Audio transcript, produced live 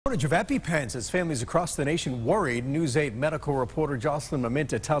Shortage of EpiPens as families across the nation worried. News 8 medical reporter Jocelyn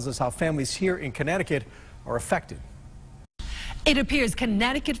Maminta tells us how families here in Connecticut are affected. It appears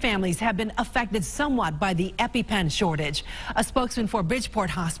Connecticut families have been affected somewhat by the EpiPen shortage. A spokesman for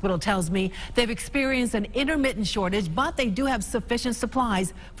Bridgeport Hospital tells me they've experienced an intermittent shortage, but they do have sufficient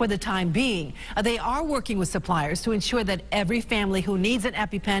supplies for the time being. They are working with suppliers to ensure that every family who needs an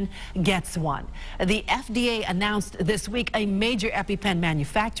EpiPen gets one. The FDA announced this week a major EpiPen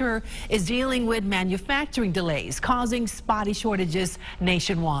manufacturer is dealing with manufacturing delays, causing spotty shortages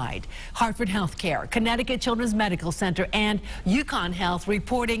nationwide. Hartford Healthcare, Connecticut Children's Medical Center, and UConn Health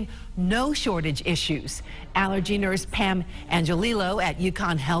reporting no shortage issues. Allergy nurse Pam Angelillo at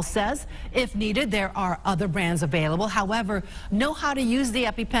UConn Health says if needed, there are other brands available. However, know how to use the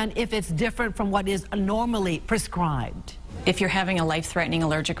EpiPen if it's different from what is normally prescribed. If you're having a life-threatening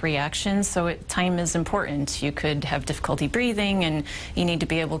allergic reaction, time is important. You could have difficulty breathing, and you need to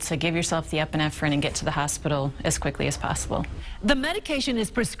be able to give yourself the epinephrine and get to the hospital as quickly as possible. The medication is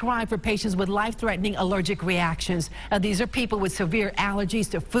prescribed for patients with life-threatening allergic reactions. These are people with severe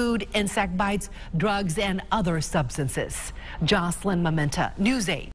allergies to food, insect bites, drugs, and other substances. Jocelyn Maminta, News 8.